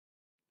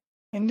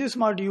In this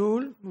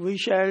module, we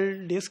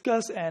shall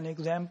discuss an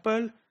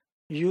example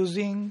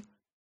using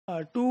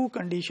a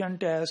two-condition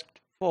test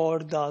for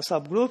the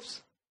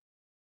subgroups.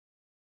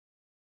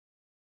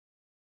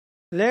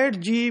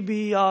 Let G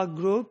be a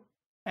group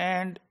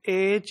and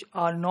H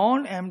a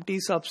non-empty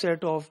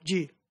subset of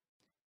G.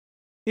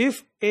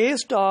 If A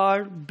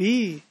star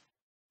B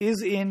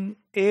is in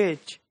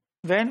H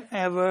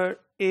whenever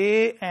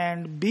A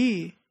and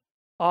B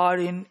are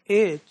in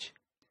H,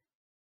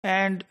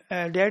 and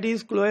that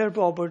is Closure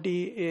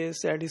property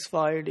is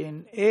satisfied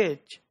in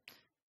H,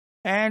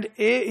 and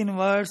A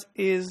inverse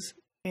is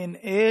in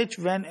H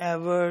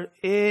whenever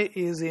A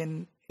is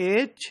in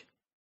H,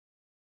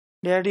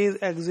 that is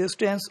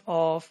existence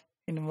of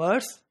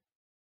inverse,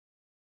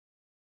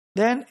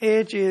 then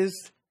H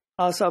is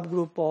a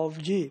subgroup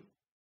of G.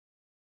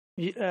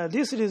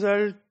 This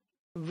result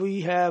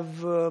we have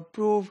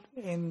proved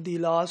in the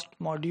last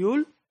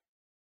module.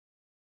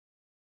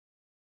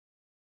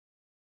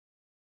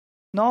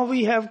 Now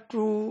we have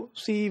to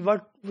see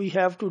what we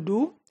have to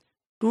do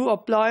to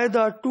apply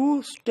the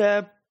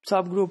two-step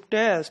subgroup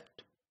test.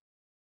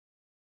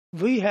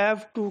 We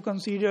have to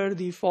consider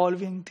the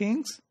following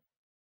things.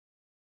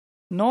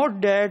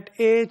 Note that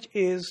H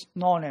is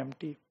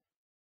non-empty.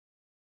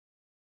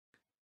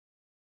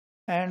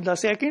 And the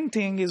second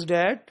thing is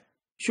that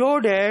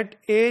show that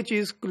H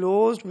is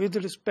closed with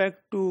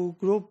respect to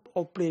group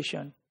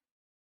operation.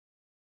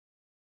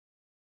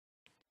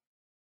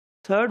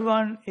 Third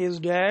one is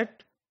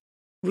that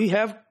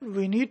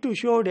we need to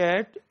show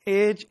that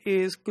H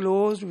is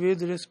closed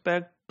with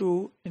respect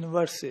to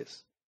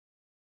inverses.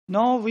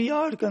 Now we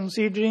are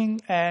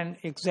considering an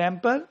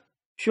example.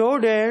 Show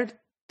that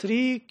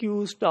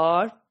 3Q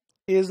star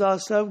is a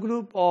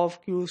subgroup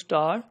of Q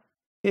star.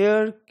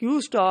 Here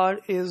Q star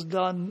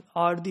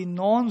are the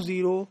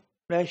non-zero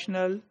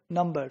rational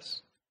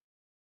numbers.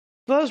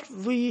 First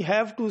we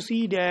have to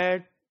see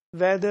that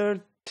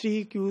whether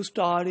 3Q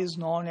star is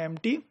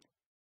non-empty.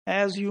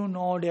 As you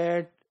know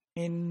that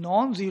in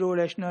non-zero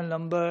rational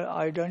number,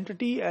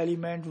 identity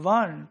element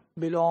 1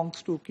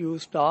 belongs to Q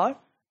star,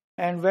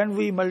 and when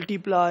we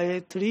multiply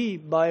 3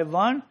 by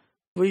 1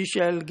 we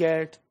shall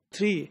get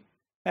 3,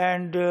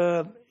 and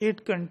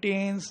it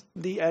contains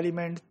the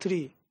element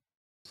 3.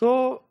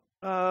 So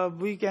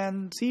we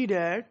can see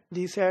that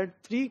the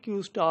set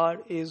 3Q star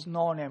is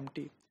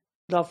non-empty.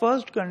 The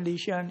first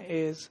condition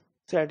is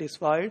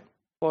satisfied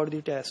for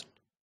the test.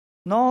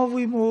 Now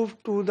we move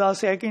to the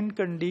second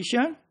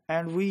condition,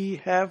 and we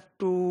have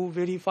to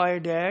verify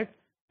that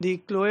the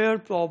Closure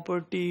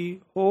property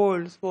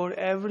holds for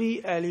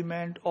every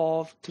element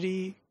of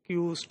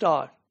 3Q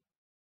star.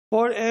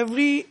 For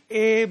every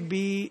A,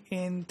 B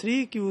in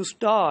 3Q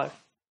star,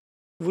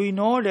 we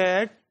know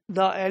that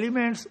the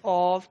elements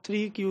of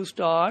 3Q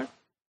star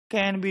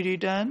can be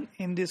written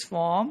in this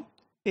form: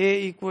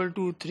 A equal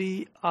to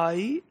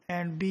 3I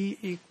and B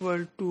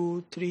equal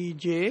to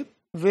 3J,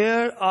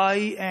 where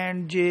I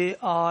and J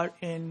are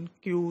in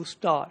Q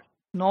star,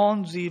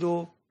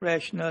 non-zero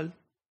rational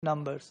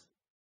numbers.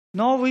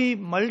 Now we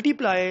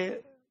multiply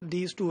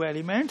these two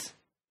elements,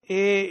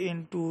 A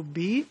into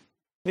B,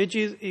 which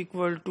is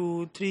equal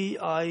to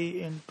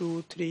 3I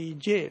into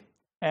 3J,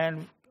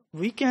 and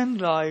we can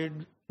write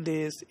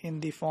this in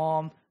the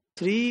form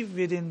 3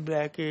 within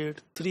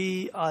bracket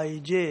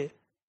 3ij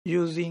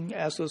using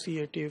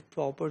associative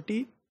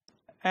property,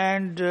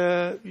 and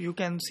you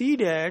can see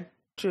that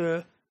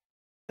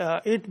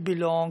it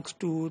belongs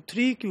to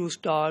 3Q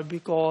star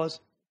because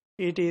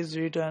it is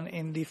written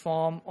in the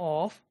form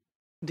of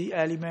the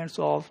elements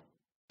of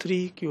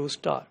 3Q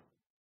star.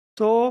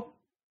 So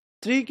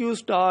 3Q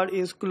star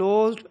is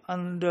closed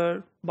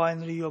under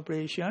binary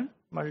operation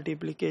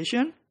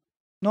multiplication.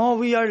 Now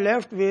we are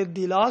left with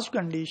the last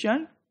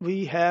condition.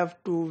 We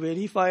have to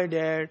verify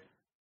that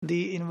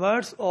the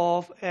inverse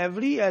of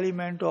every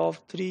element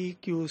of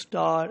 3Q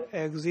star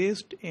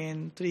exists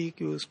in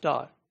 3Q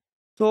star.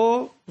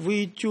 So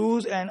we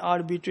choose an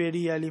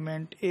arbitrary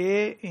element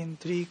A in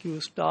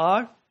 3Q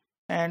star,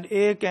 and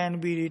A can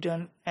be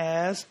written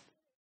as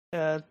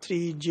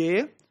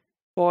 3J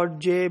for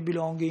J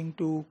belonging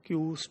to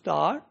Q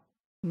star,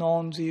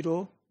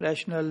 non-zero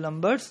rational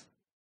numbers.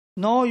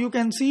 Now you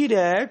can see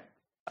that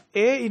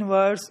A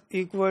inverse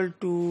equal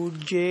to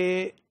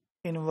J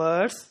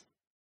inverse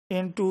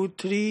into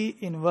 3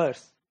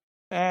 inverse,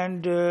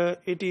 and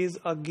it is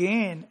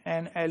again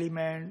an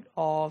element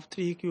of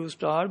 3Q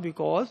star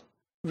because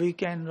we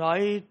can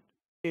write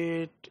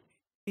it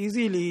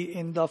easily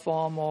in the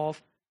form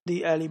of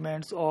the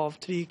elements of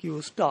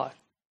 3Q star.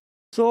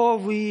 So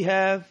we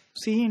have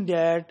seen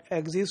that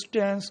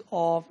existence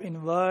of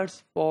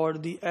inverse for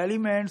the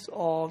elements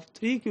of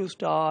 3Q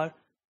star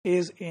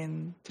is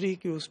in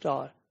 3Q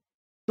star.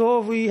 So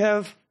we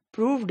have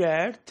proved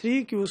that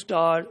 3Q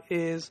star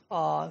is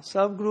a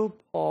subgroup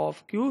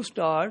of Q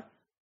star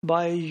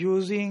by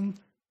using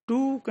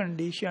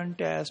two-condition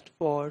test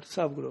for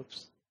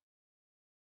subgroups.